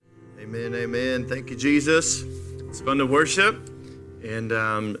Amen, amen. Thank you, Jesus. It's fun to worship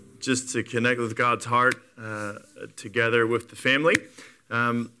and just to connect with God's heart together with the family.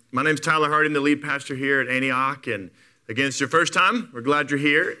 My name's Tyler Harding, the lead pastor here at Antioch. And again, it's your first time. We're glad you're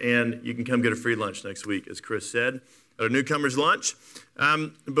here. And you can come get a free lunch next week, as Chris said, at our newcomers lunch.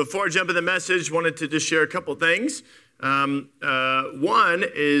 Before I jump into the message, wanted to just share a couple things. One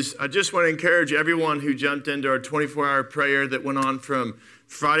is I just want to encourage everyone who jumped into our 24-hour prayer that went on from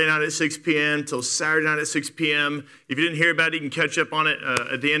Friday night at 6 p.m. till Saturday night at 6 p.m. If you didn't hear about it, you can catch up on it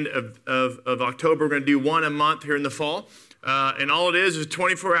at the end of October. We're going to do one a month here in the fall. And all it is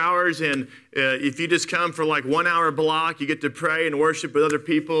 24 hours. And if you just come for like 1 hour block, you get to pray and worship with other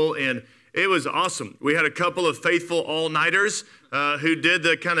people. And it was awesome. We had a couple of faithful all-nighters who did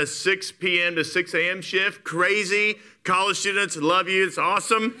the kind of 6 p.m. to 6 a.m. shift. Crazy. College students, love you. It's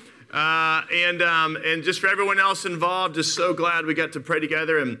awesome. And just for everyone else involved, just so glad we got to pray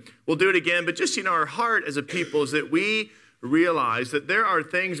together. And we'll do it again. But just, our heart as a people is that we realize that there are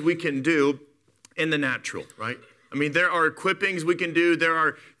things we can do in the natural, right? I mean, there are equippings we can do. There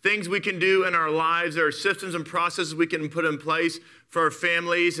are things we can do in our lives. There are systems and processes we can put in place for our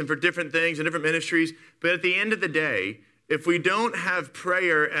families and for different things and different ministries. But at the end of the day, if we don't have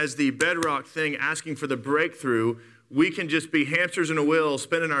prayer as the bedrock thing, asking for the breakthrough, we can just be hamsters in a wheel,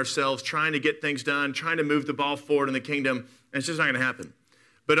 spinning ourselves, trying to get things done, trying to move the ball forward in the kingdom, and it's just not going to happen.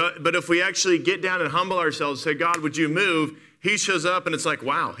 But if we actually get down and humble ourselves, say, God, would you move? He shows up, and it's like,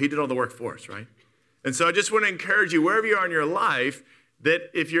 wow, he did all the work for us, right? And so I just want to encourage you, wherever you are in your life,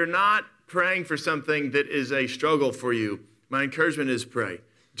 that if you're not praying for something that is a struggle for you, my encouragement is pray.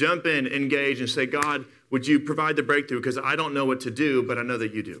 Jump in, engage, and say, God, would you provide the breakthrough? Because I don't know what to do, but I know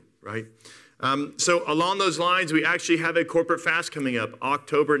that you do, right? So along those lines, we actually have a corporate fast coming up,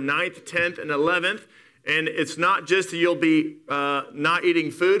 October 9th, 10th, and 11th. And it's not just that you'll be not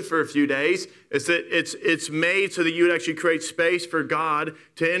eating food for a few days. It's that it's made so that you would actually create space for God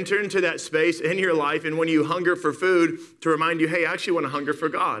to enter into that space in your life. And when you hunger for food, to remind you, hey, I actually want to hunger for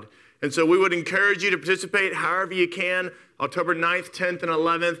God. And so we would encourage you to participate however you can. October 9th, 10th, and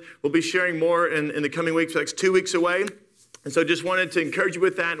 11th. We'll be sharing more in the coming weeks. That's 2 weeks away. And so just wanted to encourage you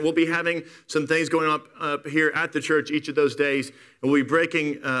with that. And we'll be having some things going up here at the church each of those days. And we'll be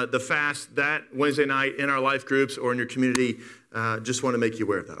breaking the fast that Wednesday night in our life groups or in your community. Just want to make you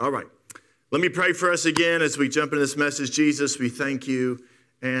aware of that. All right. Let me pray for us again as we jump into this message. Jesus, we thank you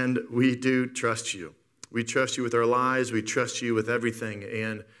and we do trust you. We trust you with our lives. We trust you with everything.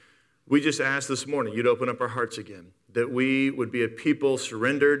 And we just ask this morning you'd open up our hearts again, that we would be a people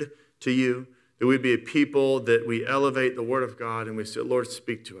surrendered to you, that we'd be a people that we elevate the word of God and we say, Lord,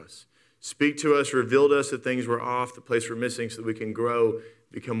 speak to us. Speak to us, reveal to us the things we're off, the place we're missing so that we can grow,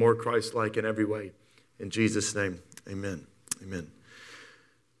 become more Christ-like in every way. In Jesus' name, amen. Amen.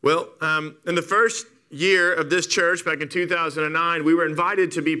 Well, in the first year of this church, back in 2009, we were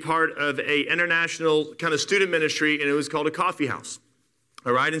invited to be part of an international kind of student ministry, and it was called a coffee house.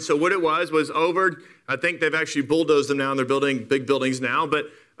 All right, and so what it was over, I think they've actually bulldozed them now, and they're building big buildings now, but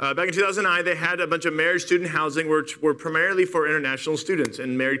back in 2009, they had a bunch of married student housing, which were primarily for international students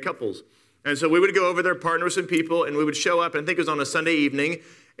and married couples. And so we would go over there, partner with some people, and we would show up, and I think it was on a Sunday evening,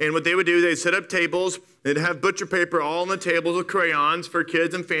 and what they would do, they'd set up tables, they'd have butcher paper all on the tables with crayons for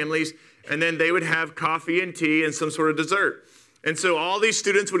kids and families, and then they would have coffee and tea and some sort of dessert. And so all these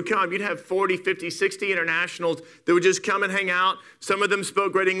students would come. You'd have 40, 50, 60 internationals that would just come and hang out. Some of them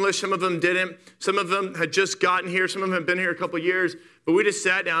spoke great English. Some of them didn't. Some of them had just gotten here. Some of them had been here a couple of years. But we just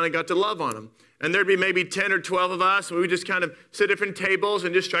sat down and got to love on them. And there'd be maybe 10 or 12 of us. And we would just kind of sit at different tables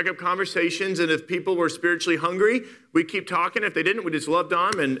and just strike up conversations. And if people were spiritually hungry, we'd keep talking. If they didn't, we just loved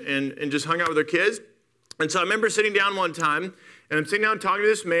on them and just hung out with their kids. And so I remember sitting down one time, and I'm sitting down talking to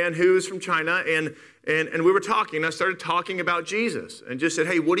this man who's from China, and we were talking, and I started talking about Jesus, and just said,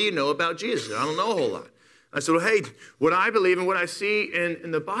 hey, what do you know about Jesus? I don't know a whole lot. I said, well, hey, what I believe and what I see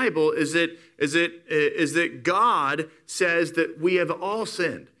in the Bible is that God says that we have all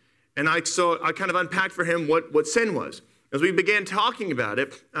sinned. And I kind of unpacked for him what sin was. As we began talking about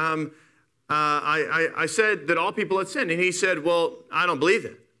it, I said that all people had sinned, and he said, well, I don't believe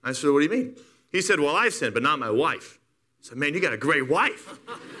it. I said, what do you mean? He said, well, I've sinned, but not my wife. I said, man, you got a great wife.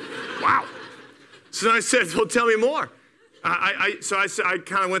 Wow. So I said, well, tell me more. So I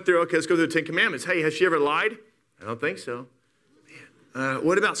kind of went through, okay, let's go through the 10 Commandments. Hey, has she ever lied? I don't think so. Man.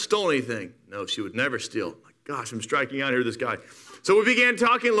 What about stolen anything? No, she would never steal. My gosh, I'm striking out here with this guy. So we began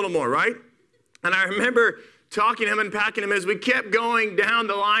talking a little more, right? And I remember talking to him and packing him as we kept going down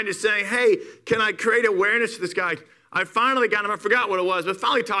the line to saying, hey, can I create awareness to this guy? I finally got him. I forgot what it was, but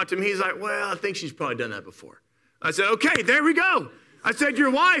finally talked to him. He's like, well, I think she's probably done that before. I said, okay, there we go. I said, your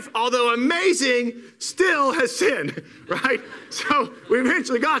wife, although amazing, still has sinned, right? So we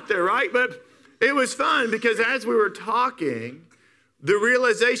eventually got there, right? But it was fun because as we were talking, the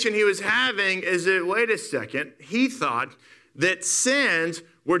realization he was having is that, wait a second, he thought that sins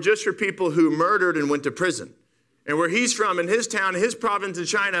were just for people who murdered and went to prison. And where he's from, in his town, his province in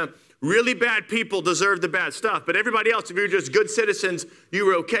China, really bad people deserve the bad stuff. But everybody else, if you're just good citizens, you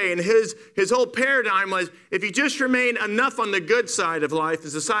were okay. And his whole paradigm was, if you just remain enough on the good side of life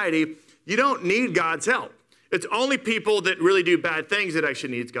and society, you don't need God's help. It's only people that really do bad things that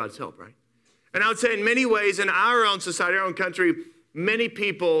actually needs God's help, right? And I would say in many ways, in our own society, our own country, many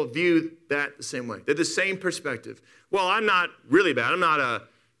people view that the same way. They're the same perspective. Well, I'm not really bad. I'm not a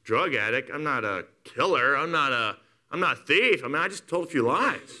drug addict. I'm not a killer. I'm not a thief. I mean, I just told a few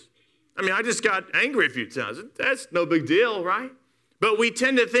lies. I mean, I just got angry a few times. That's no big deal, right? But we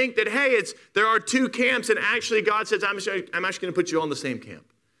tend to think that, hey, there are two camps, and actually God says, I'm actually going to put you all in the same camp.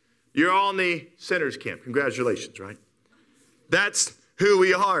 You're all in the sinner's camp. Congratulations, right? That's who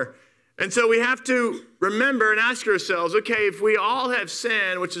we are. And so we have to remember and ask ourselves, okay, if we all have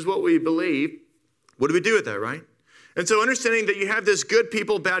sin, which is what we believe, what do we do with that, right? And so understanding that you have this good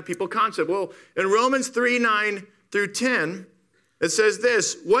people, bad people concept. Well, in Romans 3:9 through 10, it says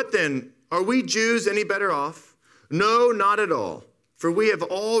this, what then? Are we Jews any better off? No, not at all. For we have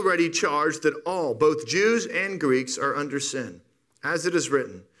already charged that all, both Jews and Greeks, are under sin. As it is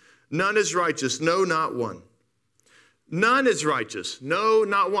written, none is righteous, no, not one. None is righteous, no,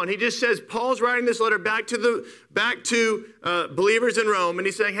 not one. He just says, Paul's writing this letter back to believers in Rome, and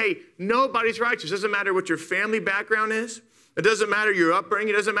he's saying, hey, nobody's righteous. It doesn't matter what your family background is. It doesn't matter your upbringing.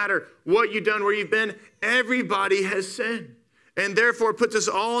 It doesn't matter what you've done, where you've been. Everybody has sinned, and therefore puts us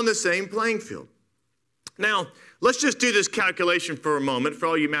all in the same playing field. Now, let's just do this calculation for a moment for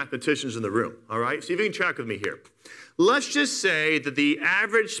all you mathematicians in the room, all right? See if you can track with me here. Let's just say that the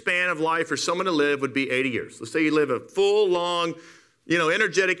average span of life for someone to live would be 80 years. Let's say you live a full, long,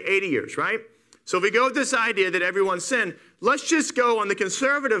 energetic 80 years, right? So if we go with this idea that everyone sinned, let's just go on the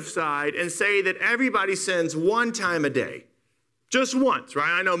conservative side and say that everybody sins one time a day. Just once,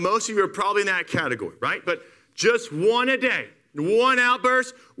 right? I know most of you are probably in that category, right? But just one a day. One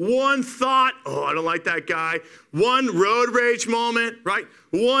outburst, one thought, oh, I don't like that guy. One road rage moment, right?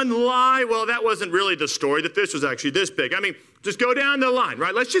 One lie, well, that wasn't really the story. The fish was actually this big. I mean, just go down the line,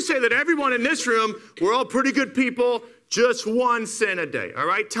 right? Let's just say that everyone in this room, we're all pretty good people, just one sin a day, all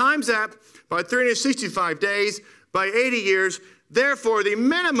right? Times that by 365 days, by 80 years. Therefore, the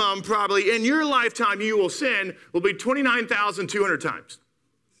minimum probably in your lifetime you will sin will be 29,200 times.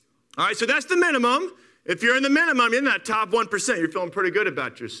 All right, so that's the minimum. If you're in the minimum, you're in that top 1%. You're feeling pretty good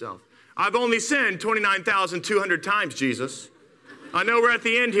about yourself. I've only sinned 29,200 times, Jesus. I know we're at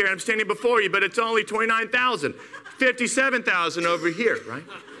the end here. I'm standing before you, but it's only 29,000. 57,000 over here, right?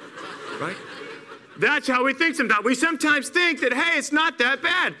 Right? That's how we think sometimes. We sometimes think that, hey, it's not that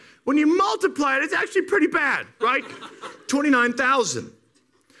bad. When you multiply it, it's actually pretty bad, right? 29,000.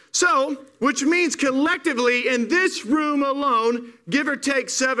 So, which means collectively in this room alone, give or take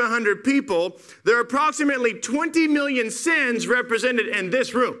 700 people, there are approximately 20 million sins represented in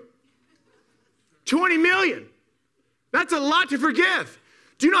this room. 20 million. That's a lot to forgive.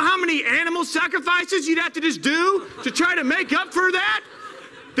 Do you know how many animal sacrifices you'd have to just do to try to make up for that?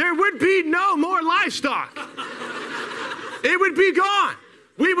 There would be no more livestock. It would be gone.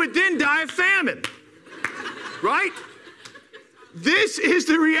 We would then die of famine. Right? This is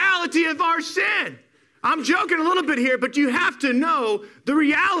the reality of our sin. I'm joking a little bit here, but you have to know the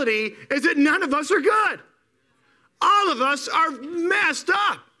reality is that none of us are good. All of us are messed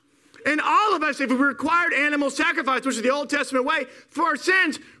up. And all of us, if we required animal sacrifice, which is the Old Testament way, for our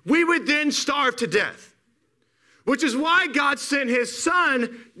sins, we would then starve to death. Which is why God sent his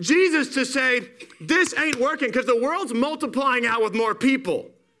son, Jesus, to say, this ain't working because the world's multiplying out with more people.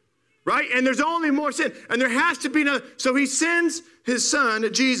 Right? And there's only more sin. And there has to be no. So he sends his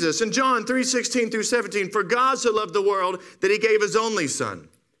son, Jesus, in John 3:16 through 17, for God so loved the world that he gave his only son.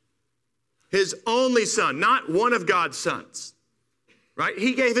 His only son, not one of God's sons. Right?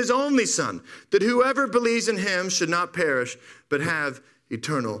 He gave his only son, that whoever believes in him should not perish, but have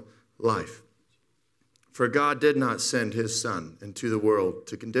eternal life. For God did not send his son into the world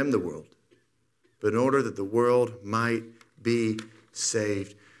to condemn the world, but in order that the world might be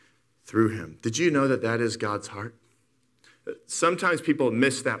saved through him. Did you know that that is God's heart? Sometimes people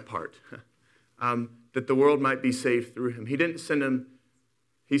miss that part, that the world might be saved through him. He didn't send him,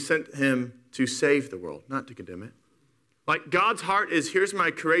 he sent him to save the world, not to condemn it. Like God's heart is, here's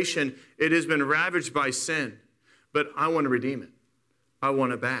my creation. It has been ravaged by sin, but I want to redeem it. I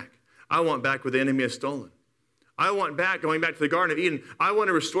want it back. I want back what the enemy has stolen. I want going back to the Garden of Eden, I want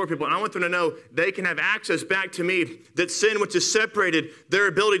to restore people, and I want them to know they can have access back to me, that sin which has separated their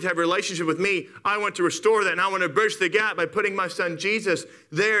ability to have a relationship with me, I want to restore that, and I want to bridge the gap by putting my son Jesus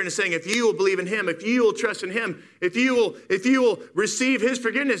there and saying, if you will believe in him, if you will trust in him, if you will receive his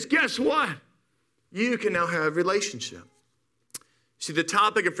forgiveness, guess what? You can now have a relationship. See, the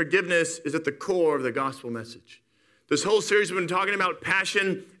topic of forgiveness is at the core of the gospel message. This whole series we've been talking about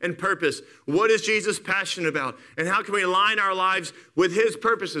passion and purpose. What is Jesus passionate about? And how can we align our lives with his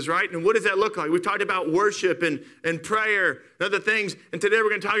purposes, right? And what does that look like? We've talked about worship and prayer and other things. And today we're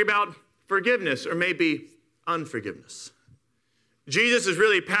going to talk about forgiveness, or maybe unforgiveness. Jesus is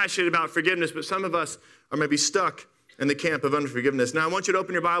really passionate about forgiveness, but some of us are maybe stuck in the camp of unforgiveness. Now I want you to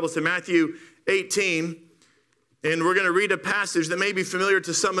open your Bibles to Matthew 18. And we're going to read a passage that may be familiar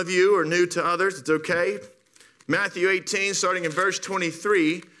to some of you or new to others. It's okay. Matthew 18, starting in verse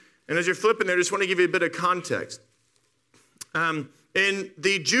 23. And as you're flipping there, I just want to give you a bit of context. In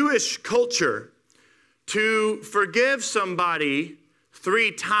the Jewish culture, to forgive somebody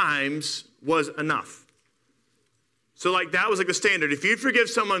 3 times was enough. So that was the standard. If you forgive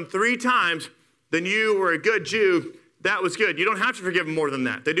someone 3 times, then you were a good Jew. That was good. You don't have to forgive them more than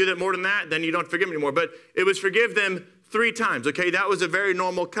that. They do that more than that, then you don't forgive them anymore. But it was forgive them 3 times, okay? That was a very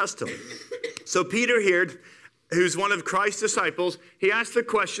normal custom. So Peter here, who's one of Christ's disciples, he asked the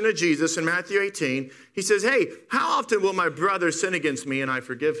question of Jesus in Matthew 18. He says, hey, how often will my brother sin against me and I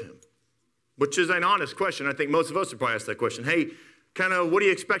forgive him? Which is an honest question. I think most of us would probably ask that question. Hey, what do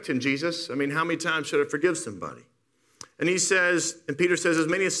you expect in Jesus? I mean, how many times should I forgive somebody? And and Peter says, as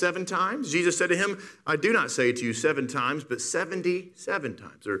many as 7 times. Jesus said to him, I do not say to you 7 times, but 77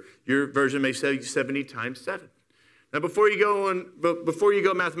 times. Or your version may say 70 times 7. Now, before you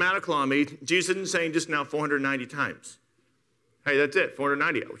go mathematical on me, Jesus isn't saying just now 490 times. Hey, that's it,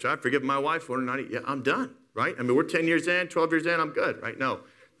 490, which I've forgiven my wife 490. Yeah, I'm done, right? I mean, we're 10 years in, 12 years in, I'm good, right? No,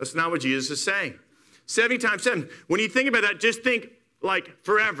 that's not what Jesus is saying. 70 times 7. When you think about that, just think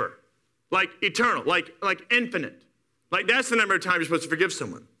forever, eternal, infinite. That's the number of times you're supposed to forgive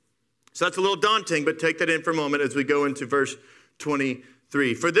someone. So that's a little daunting, but take that in for a moment as we go into verse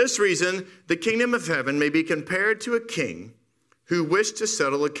 23. For this reason, the kingdom of heaven may be compared to a king who wished to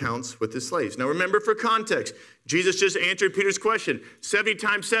settle accounts with his slaves. Now remember, for context, Jesus just answered Peter's question. 70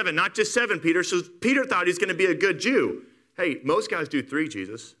 times 7, not just 7, Peter. So Peter thought he's going to be a good Jew. Hey, most guys do 3,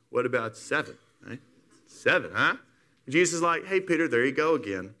 Jesus. What about 7? Right? 7, huh? Jesus is like, hey, Peter, there you go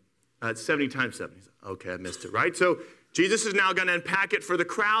again. It's 70 times 7. He's like, okay, I missed it, right? So Jesus is now going to unpack it for the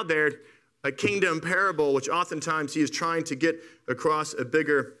crowd there, a kingdom parable, which oftentimes he is trying to get across a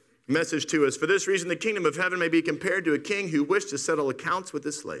bigger message to us. For this reason, the kingdom of heaven may be compared to a king who wished to settle accounts with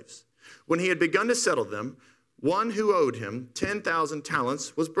his slaves. When he had begun to settle them, one who owed him 10,000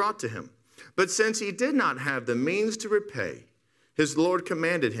 talents was brought to him. But since he did not have the means to repay, his Lord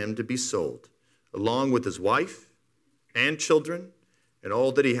commanded him to be sold, along with his wife and children and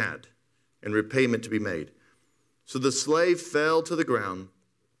all that he had, and repayment to be made. So the slave fell to the ground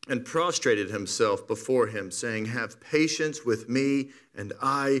and prostrated himself before him, saying, have patience with me, and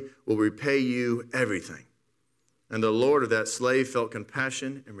I will repay you everything. And the Lord of that slave felt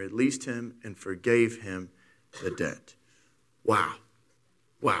compassion and released him and forgave him the debt. Wow.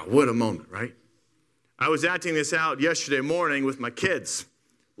 Wow, what a moment, right? I was acting this out yesterday morning with my kids.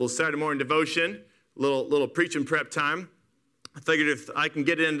 A little Saturday morning devotion, little preaching prep time. I figured if I can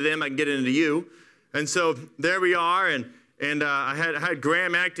get it into them, I can get it into you. And so there we are, and I had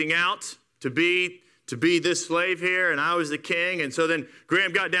Graham acting out to be this slave here, and I was the king. And so then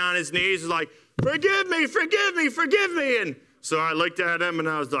Graham got down on his knees, was like, forgive me, forgive me, forgive me. And so I looked at him, and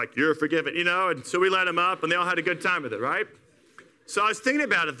I was like, you're forgiven, And so we let him up, and they all had a good time with it, right? So I was thinking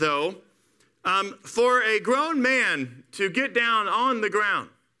about it, though. For a grown man to get down on the ground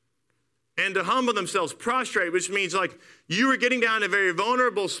and to humble themselves, prostrate, which means you were getting down in a very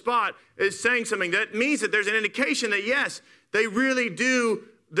vulnerable spot, is saying something. That means that there's an indication that, yes, they're really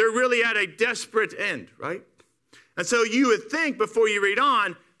at a desperate end, right? And so you would think, before you read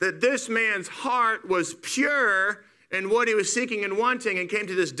on, that this man's heart was pure in what he was seeking and wanting, and came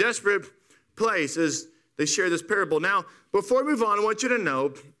to this desperate place as they share this parable. Now, before we move on, I want you to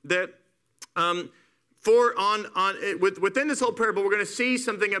know that within this whole parable, we're going to see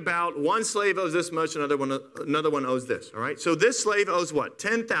something about one slave owes this much, another one owes this, all right? So this slave owes what?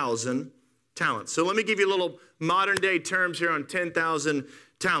 10,000 talents. So let me give you a little modern day terms here on 10,000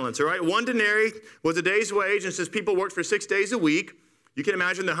 talents, all right? 1 denarii was a day's wage, and since people worked for 6 days a week, you can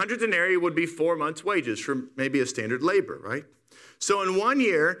imagine the 100 denarii would be 4 months' wages for maybe a standard labor, right? So in 1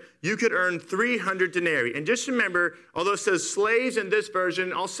 year, you could earn 300 denarii. And just remember, although it says slaves in this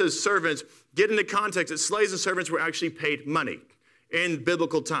version, also says servants, get into context that slaves and servants were actually paid money in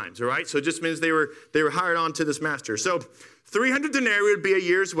biblical times, all right? So it just means they were hired on to this master. So 300 denarii would be a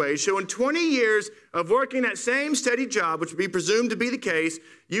year's wage. So in 20 years of working that same steady job, which would be presumed to be the case,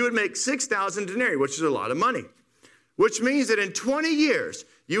 you would make 6,000 denarii, which is a lot of money. Which means that in 20 years,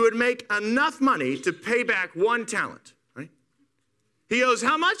 you would make enough money to pay back 1 talent. He owes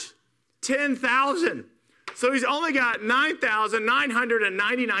how much? 10,000. So he's only got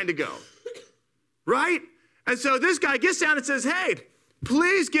 9,999 to go. Right? And so this guy gets down and says, hey,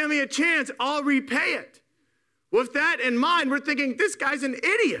 please give me a chance. I'll repay it. With that in mind, we're thinking, this guy's an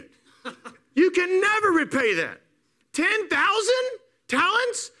idiot. You can never repay that. 10,000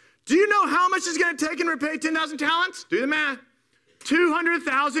 talents? Do you know how much it's going to take to repay 10,000 talents? Do the math.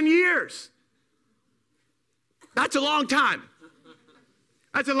 200,000 years. That's a long time.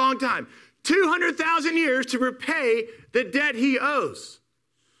 That's a long time. 200,000 years to repay the debt he owes.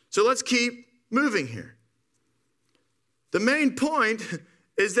 So let's keep moving here. The main point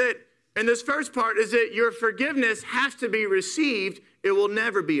is that, in this first part, is that your forgiveness has to be received. It will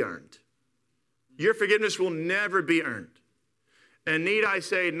never be earned. Your forgiveness will never be earned. And need I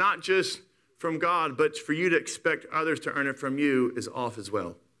say, not just from God, but for you to expect others to earn it from you is off as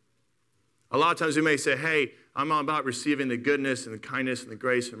well. A lot of times we may say, hey, I'm all about receiving the goodness and the kindness and the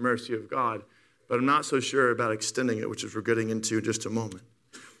grace and mercy of God, but I'm not so sure about extending it, which is we're getting into in just a moment.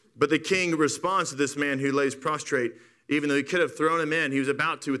 But the king responds to this man who lays prostrate, even though he could have thrown him in. He was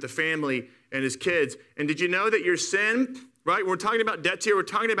about to with the family and his kids. And did you know that your sin, right? We're talking about debts here. We're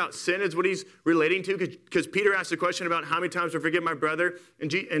talking about sin is what he's relating to, because Peter asked a question about how many times I forgive my brother, and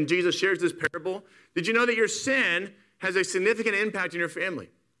Jesus shares this parable. Did you know that your sin has a significant impact in your family?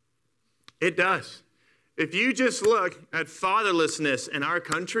 It does. If you just look at fatherlessness in our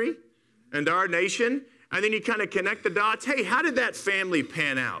country and our nation, and then you kind of connect the dots, hey, how did that family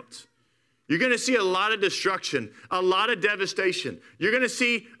pan out? You're going to see a lot of destruction, a lot of devastation. You're going to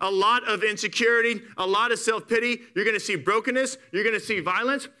see a lot of insecurity, a lot of self-pity. You're going to see brokenness. You're going to see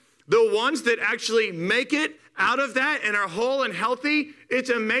violence. The ones that actually make it out of that and are whole and healthy, it's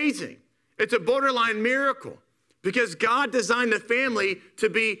amazing. It's a borderline miracle because God designed the family to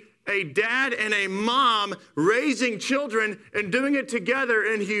be a dad and a mom raising children and doing it together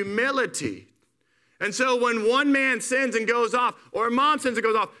in humility. And so when one man sins and goes off, or a mom sins and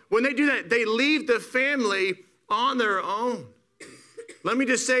goes off, when they do that, they leave the family on their own. Let me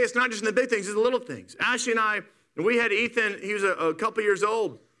just say, it's not just in the big things, it's the little things. Ashley and I, we had Ethan, he was a couple years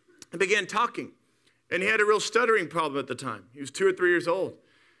old, and began talking. And he had a real stuttering problem at the time. He was 2 or 3 years old.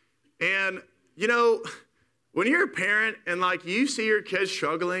 And, you know, when you're a parent and like you see your kids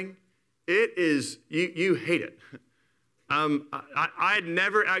struggling, it is, you hate it. I had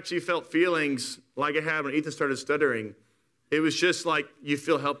never actually felt feelings like I had when Ethan started stuttering. It was just like you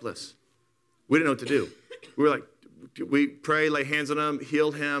feel helpless. We didn't know what to do. We were like, we pray, lay hands on him,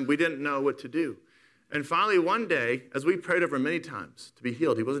 healed him. We didn't know what to do. And finally one day, as we prayed over many times to be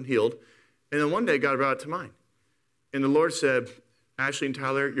healed, he wasn't healed. And then one day God brought it to mind. And the Lord said, Ashley and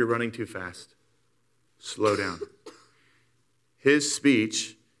Tyler, you're running too fast. Slow down. His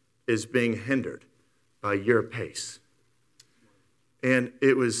speech is being hindered by your pace. And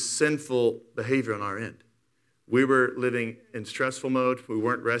it was sinful behavior on our end. We were living in stressful mode. We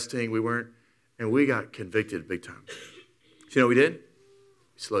weren't resting. And we got convicted big time. So you know what we did?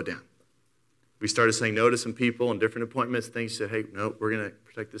 We slowed down. We started saying no to some people and different appointments, things. Said, hey, no, we're going to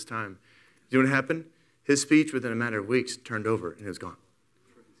protect this time. You know what happened? His speech within a matter of weeks turned over and it was gone.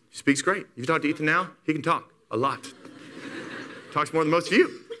 He speaks great. You talk to Ethan now, he can talk a lot. Talks more than most of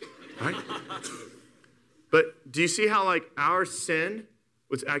you. Right? But do you see how like our sin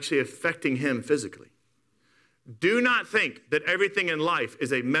was actually affecting him physically? Do not think that everything in life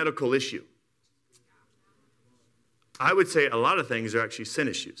is a medical issue. I would say a lot of things are actually sin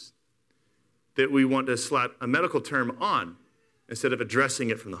issues that we want to slap a medical term on instead of addressing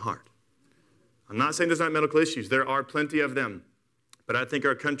it from the heart. I'm not saying there's not medical issues. There are plenty of them. But I think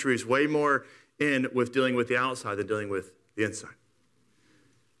our country is way more in with dealing with the outside than dealing with the inside.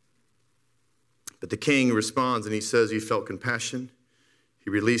 But the king responds and he says he felt compassion. He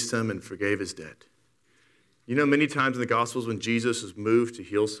released him and forgave his debt. You know, many times in the Gospels when Jesus was moved to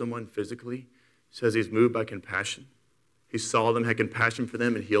heal someone physically, it says he's moved by compassion. He saw them, had compassion for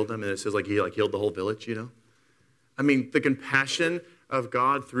them, and healed them. And it says he healed the whole village, you know. I mean, the compassion of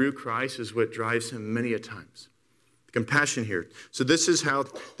God through Christ is what drives him many a times. The compassion here. So this is how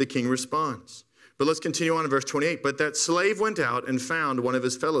the king responds. But let's continue on in verse 28. But that slave went out and found one of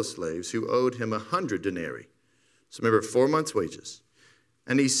his fellow slaves who owed him 100 denarii. So remember, 4 months' wages.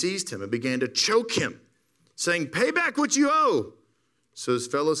 And he seized him and began to choke him, saying, pay back what you owe. So his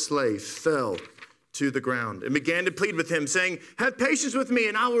fellow slave fell to the ground and began to plead with him, saying, have patience with me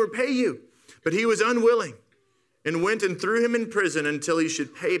and I will repay you. But he was unwilling and went and threw him in prison until he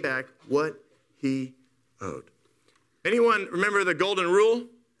should pay back what he owed. Anyone remember the golden rule? Did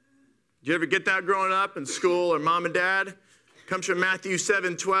you ever get that growing up in school or mom and dad? It comes from Matthew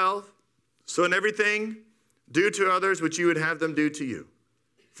 7:12. So in everything, do to others what you would have them do to you.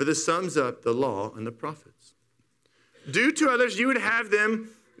 For this sums up the law and the prophets. Do to others you would have them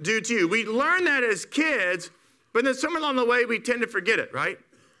do to you. We learn that as kids, but then somewhere along the way we tend to forget it, right?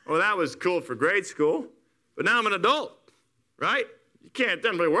 Well, that was cool for grade school, but now I'm an adult, right? It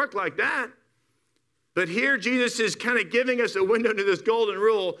doesn't really work like that. But here Jesus is kind of giving us a window into this golden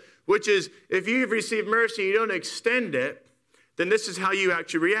rule, which is if you've received mercy, you don't extend it, then this is how you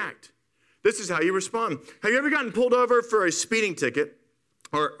actually react. This is how you respond. Have you ever gotten pulled over for a speeding ticket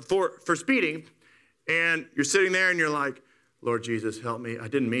or for speeding, and you're sitting there and you're like, Lord Jesus, help me. I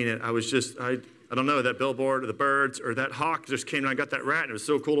didn't mean it. I don't know, that billboard or the birds or that hawk just came and I got that rat and it was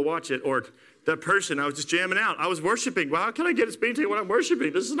so cool to watch it. Or that person, I was just jamming out. I was worshiping. Well, how can I get a speeding ticket when I'm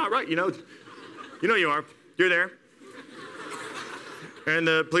worshiping? This is not right. You know you are. You're there. And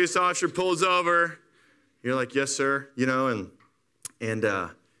the police officer pulls over. You're like, yes, sir. And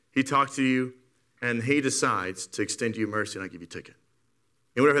he talks to you and he decides to extend you mercy and I give you a ticket.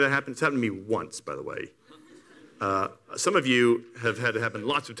 And whenever that happens, it's happened to me once, by the way. Some of you have had it happen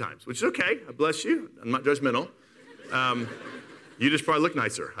lots of times, which is okay. I bless you. I'm not judgmental. You just probably look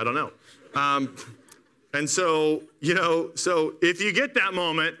nicer. I don't know. And so, so if you get that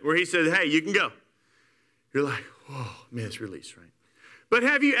moment where he says, hey, you can go. You're like, whoa, man, it's released, right? But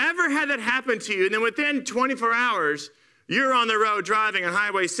have you ever had that happen to you? And then within 24 hours, you're on the road driving on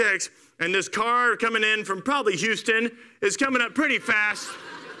Highway 6, and this car coming in from probably Houston is coming up pretty fast,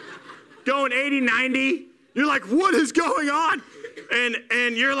 going 80, 90. You're like, what is going on?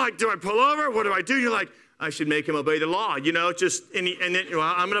 And you're like, do I pull over? What do I do? You're like, I should make him obey the law, and then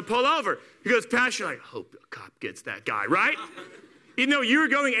I'm going to pull over. He goes past, you're like, hope the cop gets that guy, right? Even though you were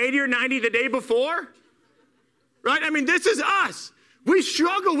going 80 or 90 the day before, right? I mean, this is us. We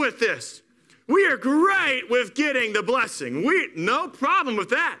struggle with this. We are great with getting the blessing. No problem with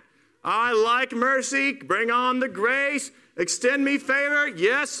that. I like mercy. Bring on the grace. Extend me favor.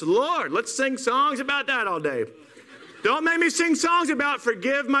 Yes, Lord. Let's sing songs about that all day. Don't make me sing songs about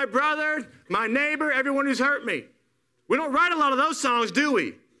forgive my brother, my neighbor, everyone who's hurt me. We don't write a lot of those songs, do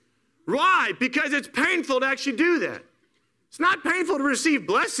we? Why? Because it's painful to actually do that. It's not painful to receive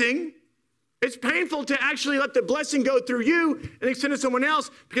blessing. It's painful to actually let the blessing go through you and extend it to someone else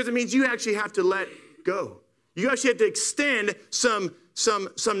because it means you actually have to let go. You actually have to extend some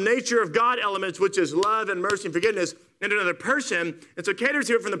nature of God elements, which is love and mercy and forgiveness, into another person. And so Cater's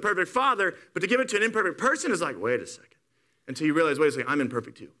here from the perfect Father, but to give it to an imperfect person is like, wait a second. Until you realize, wait a second, I'm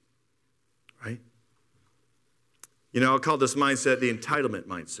imperfect too, right? I'll call this mindset the entitlement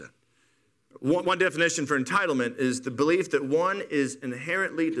mindset. One definition for entitlement is the belief that one is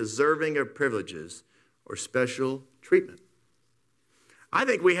inherently deserving of privileges or special treatment. I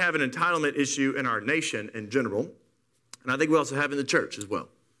think we have an entitlement issue in our nation in general, and I think we also have in the church as well.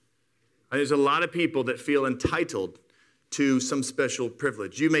 There's a lot of people that feel entitled to some special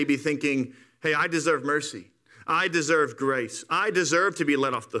privilege. You may be thinking, hey, I deserve mercy. I deserve grace. I deserve to be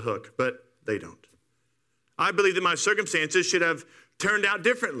let off the hook, but they don't. I believe that my circumstances should have turned out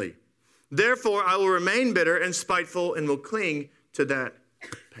differently. Therefore, I will remain bitter and spiteful and will cling to that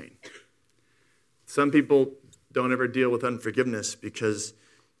pain. Some people don't ever deal with unforgiveness because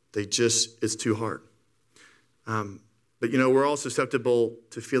it's too hard. But we're all susceptible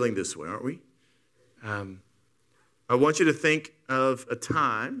to feeling this way, aren't we? I want you to think of a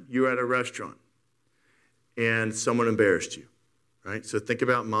time you were at a restaurant and someone embarrassed you, right? So think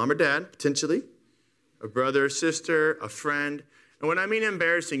about mom or dad, potentially, a brother or sister, a friend. And when I mean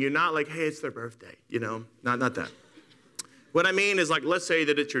embarrassing, you're not like, hey, it's their birthday, not that. What I mean is like, let's say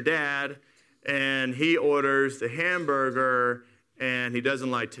that it's your dad and he orders the hamburger and he doesn't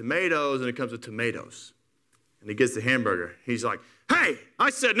like tomatoes and it comes with tomatoes. And he gets the hamburger. He's like, hey, I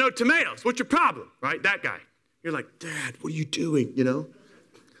said no tomatoes. What's your problem, right? That guy. You're like, Dad, what are you doing,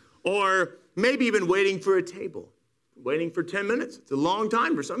 Or maybe you've been waiting for a table, waiting for 10 minutes. It's a long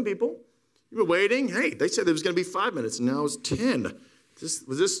time for some people. You've been waiting. Hey, they said it was going to be 5 minutes, and now it's 10.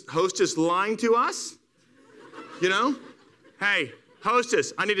 Was this hostess lying to us? Hey,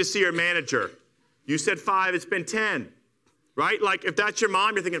 hostess, I need to see your manager. You said 5, it's been 10, right? Like, if that's your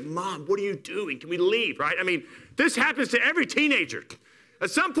mom, you're thinking, Mom, what are you doing? Can we leave, right? I mean, this happens to every teenager. At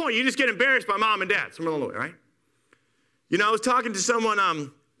some point, you just get embarrassed by mom and dad, somewhere along the way, right? I was talking to someone a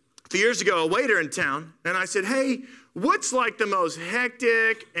few years ago, a waiter in town, and I said, hey, what's like the most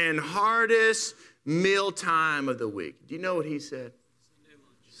hectic and hardest meal time of the week? Do you know what he said?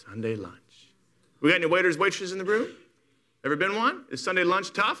 Sunday lunch. We got any waiters, waitresses in the room? Ever been one? Is Sunday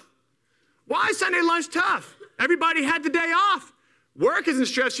lunch tough? Why is Sunday lunch tough? Everybody had the day off. Work isn't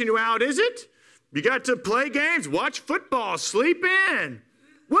stressing you out, is it? You got to play games, watch football, sleep in.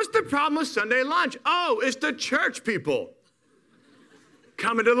 What's the problem with Sunday lunch? Oh, it's the church people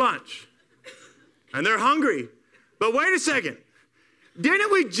coming to lunch. And they're hungry. But wait a second.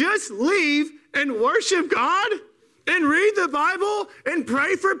 Didn't we just leave and worship God? And read the Bible and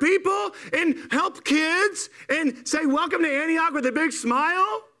pray for people and help kids and say welcome to Antioch with a big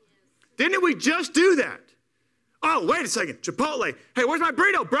smile? Didn't we just do that? Oh, wait a second. Chipotle. Hey, where's my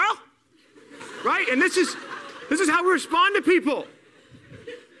burrito, bro? Right? And this is how we respond to people.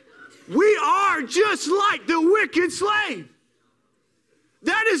 We are just like the wicked slave.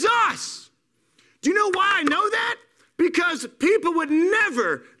 That is us. Do you know why I know that? Because people would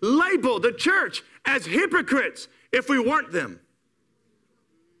never label the church as hypocrites if we weren't them.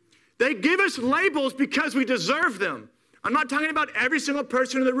 They give us labels because we deserve them. I'm not talking about every single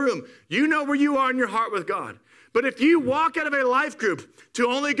person in the room. You know where you are in your heart with God. But if you walk out of a life group to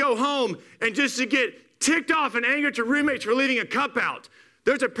only go home and just to get ticked off and angry at your roommates for leaving a cup out,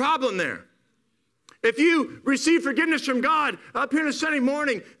 there's a problem there. If you receive forgiveness from God up here on a Sunday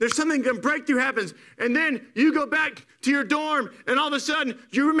morning, there's something, a breakthrough happens, and then you go back to your dorm, and all of a sudden,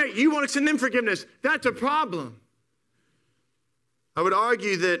 your roommate, you want to send them forgiveness. That's a problem. I would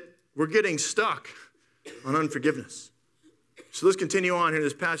argue that we're getting stuck on unforgiveness. So let's continue on here in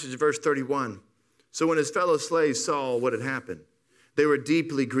this passage, verse 31. So when his fellow slaves saw what had happened, they were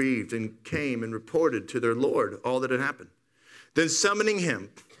deeply grieved and came and reported to their Lord all that had happened. Then summoning him,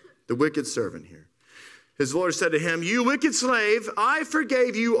 the wicked servant here, his Lord said to him, you wicked slave, I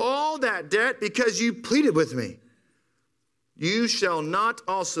forgave you all that debt because you pleaded with me.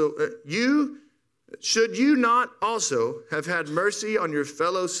 Should you not also have had mercy on your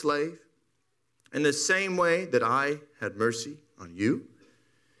fellow slave in the same way that I had mercy on you?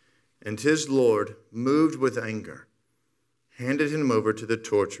 And his Lord, moved with anger, handed him over to the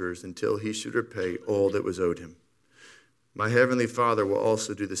torturers until he should repay all that was owed him. My heavenly Father will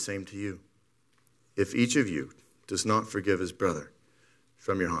also do the same to you, if each of you does not forgive his brother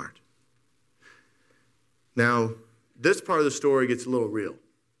from your heart. Now, this part of the story gets a little real.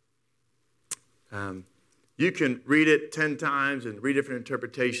 You can read it 10 times and read different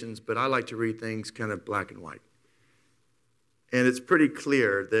interpretations, but I like to read things kind of black and white. And it's pretty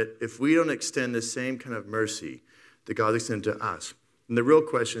clear that if we don't extend the same kind of mercy that God extended to us, and the real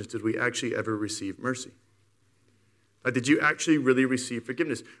question is, did we actually ever receive mercy? Did you actually really receive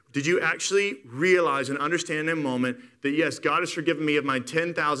forgiveness? Did you actually realize and understand in a moment that, yes, God has forgiven me of my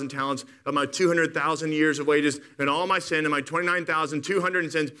 10,000 talents, of my 200,000 years of wages, and all my sin, and my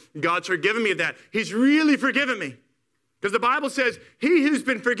 29,200 sins? God's forgiven me of that. He's really forgiven me. Because the Bible says, he who's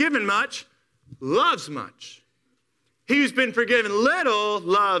been forgiven much loves much. He who's been forgiven little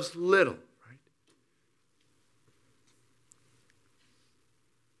loves little. Right?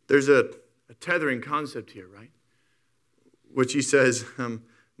 There's a tethering concept here, right? Which he says,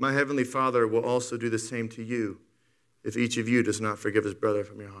 my heavenly Father will also do the same to you if each of you does not forgive his brother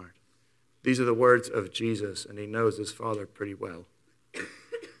from your heart. These are the words of Jesus, and he knows his Father pretty well.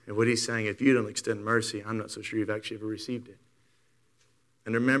 And what he's saying, if you don't extend mercy, I'm not so sure you've actually ever received it.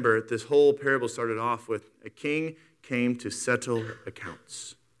 And remember, this whole parable started off with a king came to settle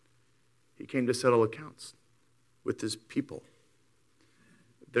accounts. He came to settle accounts with his people.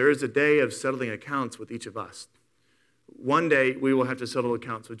 There is a day of settling accounts with each of us. One day, we will have to settle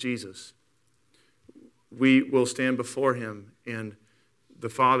accounts with Jesus. We will stand before him and the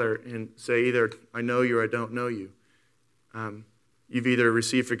Father and say either, I know you or I don't know you. You've either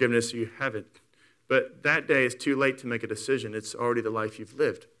received forgiveness or you haven't. But that day is too late to make a decision. It's already the life you've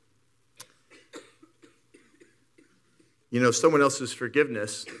lived. Someone else's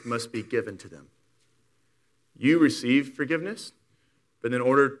forgiveness must be given to them. You receive forgiveness, but in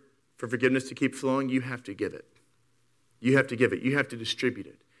order for forgiveness to keep flowing, you have to give it. You have to give it. You have to distribute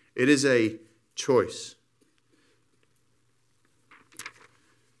it. It is a choice.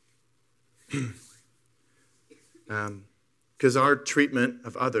 Because our treatment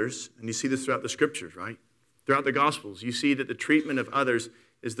of others, and you see this throughout the scriptures, right? Throughout the Gospels, you see that the treatment of others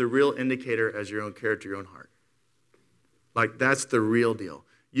is the real indicator as your own character, your own heart. Like, that's the real deal.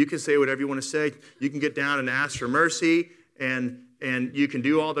 You can say whatever you want to say. You can get down and ask for mercy, and you can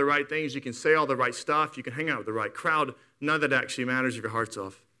do all the right things. You can say all the right stuff. You can hang out with the right crowd. None of that actually matters if your heart's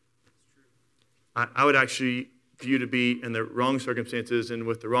off. I would actually for you to be in the wrong circumstances and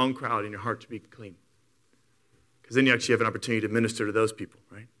with the wrong crowd and your heart to be clean. Because then you actually have an opportunity to minister to those people,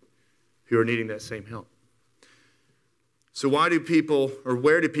 right, who are needing that same help. So where do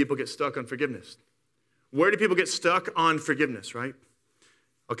people get stuck on forgiveness? Where do people get stuck on forgiveness, right?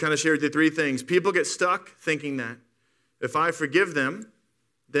 I'll kind of share with you three things. People get stuck thinking that if I forgive them,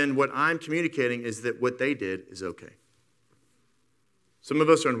 then what I'm communicating is that what they did is okay. Some of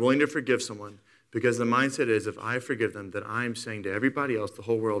us are unwilling to forgive someone because the mindset is if I forgive them, that I'm saying to everybody else, the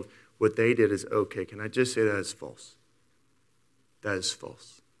whole world, what they did is okay. Can I just say that is false? That is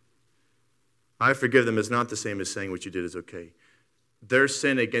false. I forgive them is not the same as saying what you did is okay. Their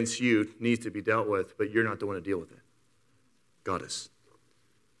sin against you needs to be dealt with, but you're not the one to deal with it. God is.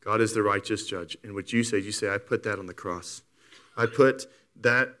 God is the righteous judge. And what you say, I put that on the cross. I put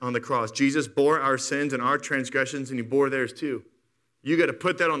that on the cross. Jesus bore our sins and our transgressions, and he bore theirs too. You got to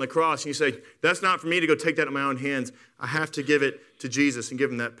put that on the cross, and you say, that's not for me to go take that in my own hands. I have to give it to Jesus and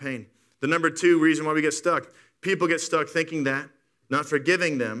give him that pain. The number two reason why we get stuck, people get stuck thinking that not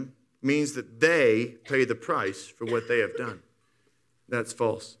forgiving them means that they pay the price for what they have done. That's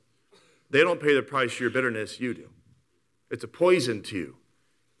false. They don't pay the price for your bitterness, you do. It's a poison to you.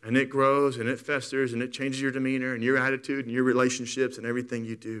 And it grows and it festers and it changes your demeanor and your attitude and your relationships and everything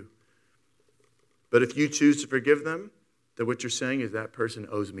you do. But if you choose to forgive them, then what you're saying is that person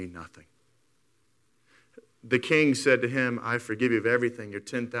owes me nothing. The king said to him, I forgive you of everything, your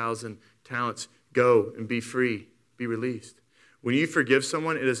 10,000 talents. Go and be free, be released. When you forgive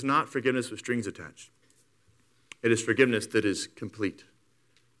someone, it is not forgiveness with strings attached. It is forgiveness that is complete.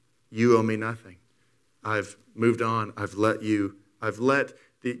 You owe me nothing. I've moved on. I've let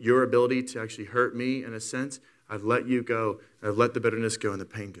your ability to actually hurt me in a sense, I've let you go. I've let the bitterness go and the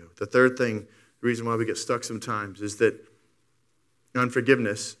pain go. The third thing, the reason why we get stuck sometimes is that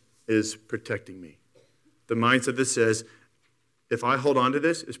unforgiveness is protecting me. The mindset that says, if I hold on to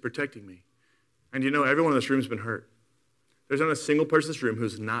this, it's protecting me. And you know, everyone in this room has been hurt. There's not a single person in this room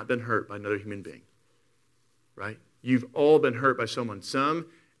who's not been hurt by another human being, right? You've all been hurt by someone, some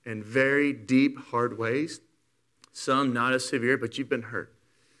in very deep, hard ways, some not as severe, but you've been hurt.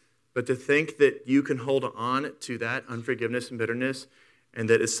 But to think that you can hold on to that unforgiveness and bitterness and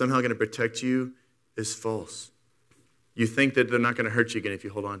that it's somehow going to protect you is false. You think that they're not going to hurt you again if you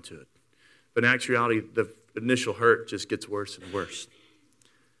hold on to it. But in actuality, the initial hurt just gets worse and worse.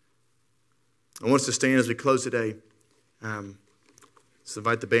 I want us to stand as we close today. Let's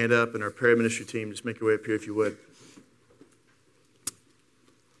invite the band up and our prayer ministry team. Just make your way up here if you would.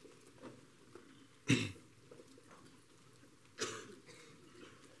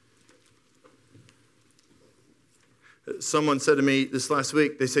 Someone said to me this last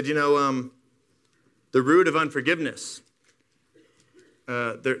week, they said, the root of unforgiveness,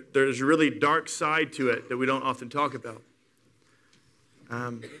 there's a really dark side to it that we don't often talk about.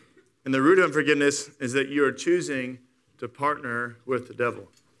 And the root of unforgiveness is that you are choosing to partner with the devil.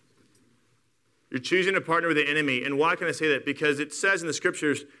 You're choosing to partner with the enemy. And why can I say that? Because it says in the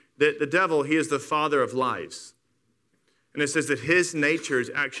scriptures that the devil, he is the father of lies. And it says that his nature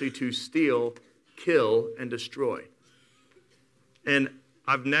is actually to steal, kill, and destroy. And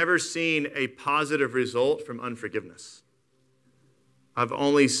I've never seen a positive result from unforgiveness. I've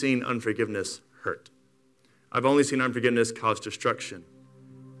only seen unforgiveness hurt. I've only seen unforgiveness cause destruction.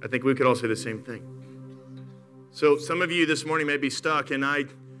 I think we could all say the same thing. So some of you this morning may be stuck, and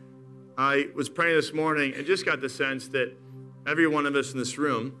I was praying this morning and just got the sense that every one of us in this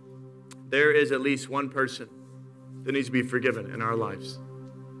room, there is at least one person that needs to be forgiven in our lives.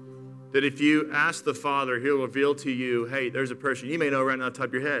 That if you ask the Father, he'll reveal to you, hey, there's a person. You may know right now on top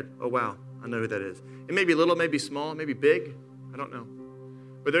of your head. Oh, wow, I know who that is. It may be little, maybe small, maybe big. I don't know.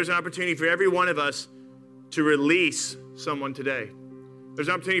 But there's an opportunity for every one of us to release someone today. There's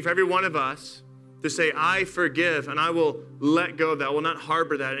an opportunity for every one of us to say, I forgive, and I will let go of that. I will not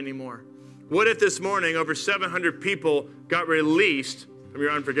harbor that anymore. What if this morning over 700 people got released from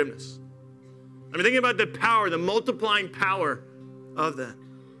your unforgiveness? I mean, thinking about the power, the multiplying power of that.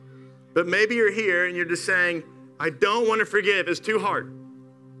 But maybe you're here and you're just saying, I don't want to forgive. It's too hard.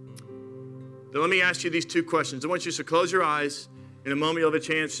 Then let me ask you these two questions. I want you to close your eyes. In a moment, you'll have a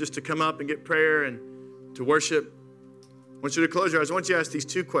chance just to come up and get prayer and to worship. I want you to close your eyes. I want you to ask these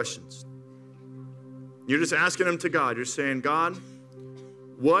two questions. You're just asking them to God. You're saying, God,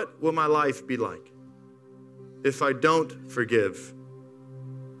 what will my life be like if I don't forgive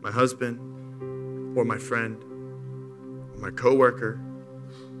my husband or my friend or my coworker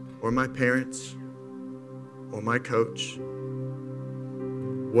or my parents or my coach?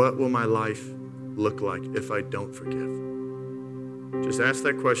 What will my life look like if I don't forgive? Just ask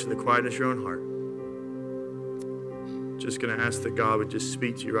that question in the quietness of your own heart. just going to ask that God would just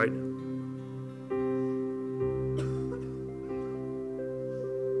speak to you right now.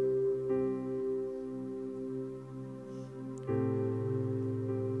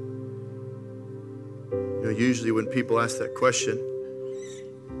 Usually when people ask that question,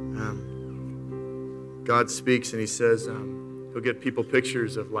 God speaks and he says he'll give people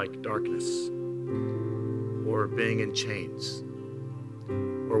pictures of like darkness or being in chains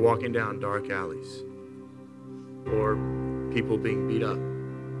or walking down dark alleys or people being beat up,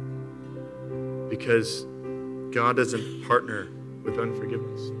 because God doesn't partner with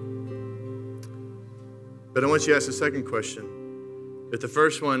unforgiveness. But I want you to ask the second question. If the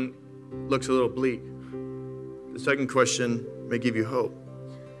first one looks a little bleak, the second question may give you hope.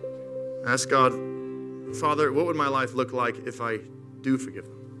 Ask God, Father, what would my life look like if I do forgive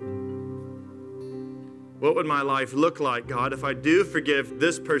them? What would my life look like, God, if I do forgive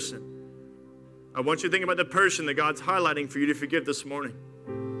this person? I want you to think about the person that God's highlighting for you to forgive this morning.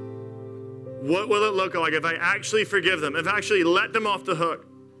 What will it look like if I actually forgive them, if I actually let them off the hook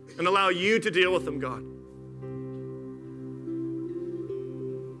and allow you to deal with them, God?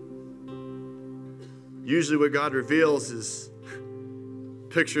 Usually what God reveals is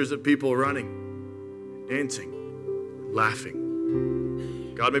pictures of people running, dancing,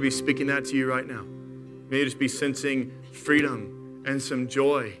 laughing. God may be speaking that to you right now. May just be sensing freedom and some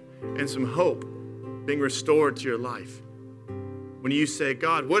joy and some hope being restored to your life. When you say,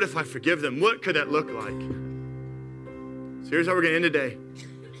 God, what if I forgive them? What could that look like? So here's how we're going to end today.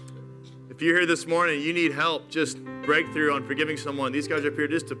 If you're here this morning, you need help, just breakthrough on forgiving someone. These guys are up here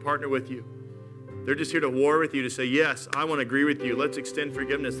just to partner with you. They're just here to war with you, to say, yes, I want to agree with you. Let's extend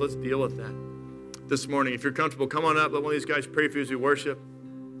forgiveness. Let's deal with that this morning. If you're comfortable, come on up. Let one of these guys pray for you as we worship.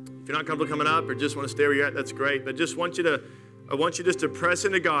 If you're not comfortable coming up or just want to stay where you're at, that's great. But I want you just to press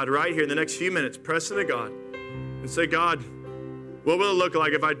into God right here in the next few minutes. Press into God and say, God, what will it look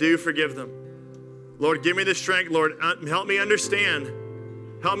like if I do forgive them? Lord, give me the strength. Lord, help me understand.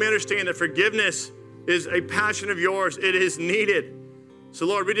 Help me understand that forgiveness is a passion of yours. It is needed. So,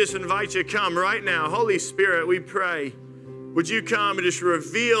 Lord, we just invite you to come right now. Holy Spirit, we pray. Would you come and just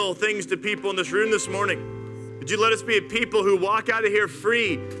reveal things to people in this room this morning? Would you let us be a people who walk out of here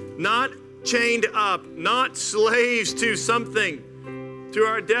free, not chained up, not slaves to something, to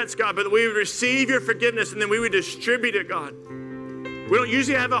our debts, God, but that we would receive your forgiveness and then we would distribute it, God. We don't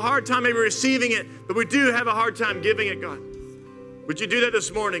usually have a hard time maybe receiving it, but we do have a hard time giving it, God. Would you do that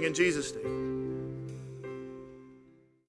this morning in Jesus' name?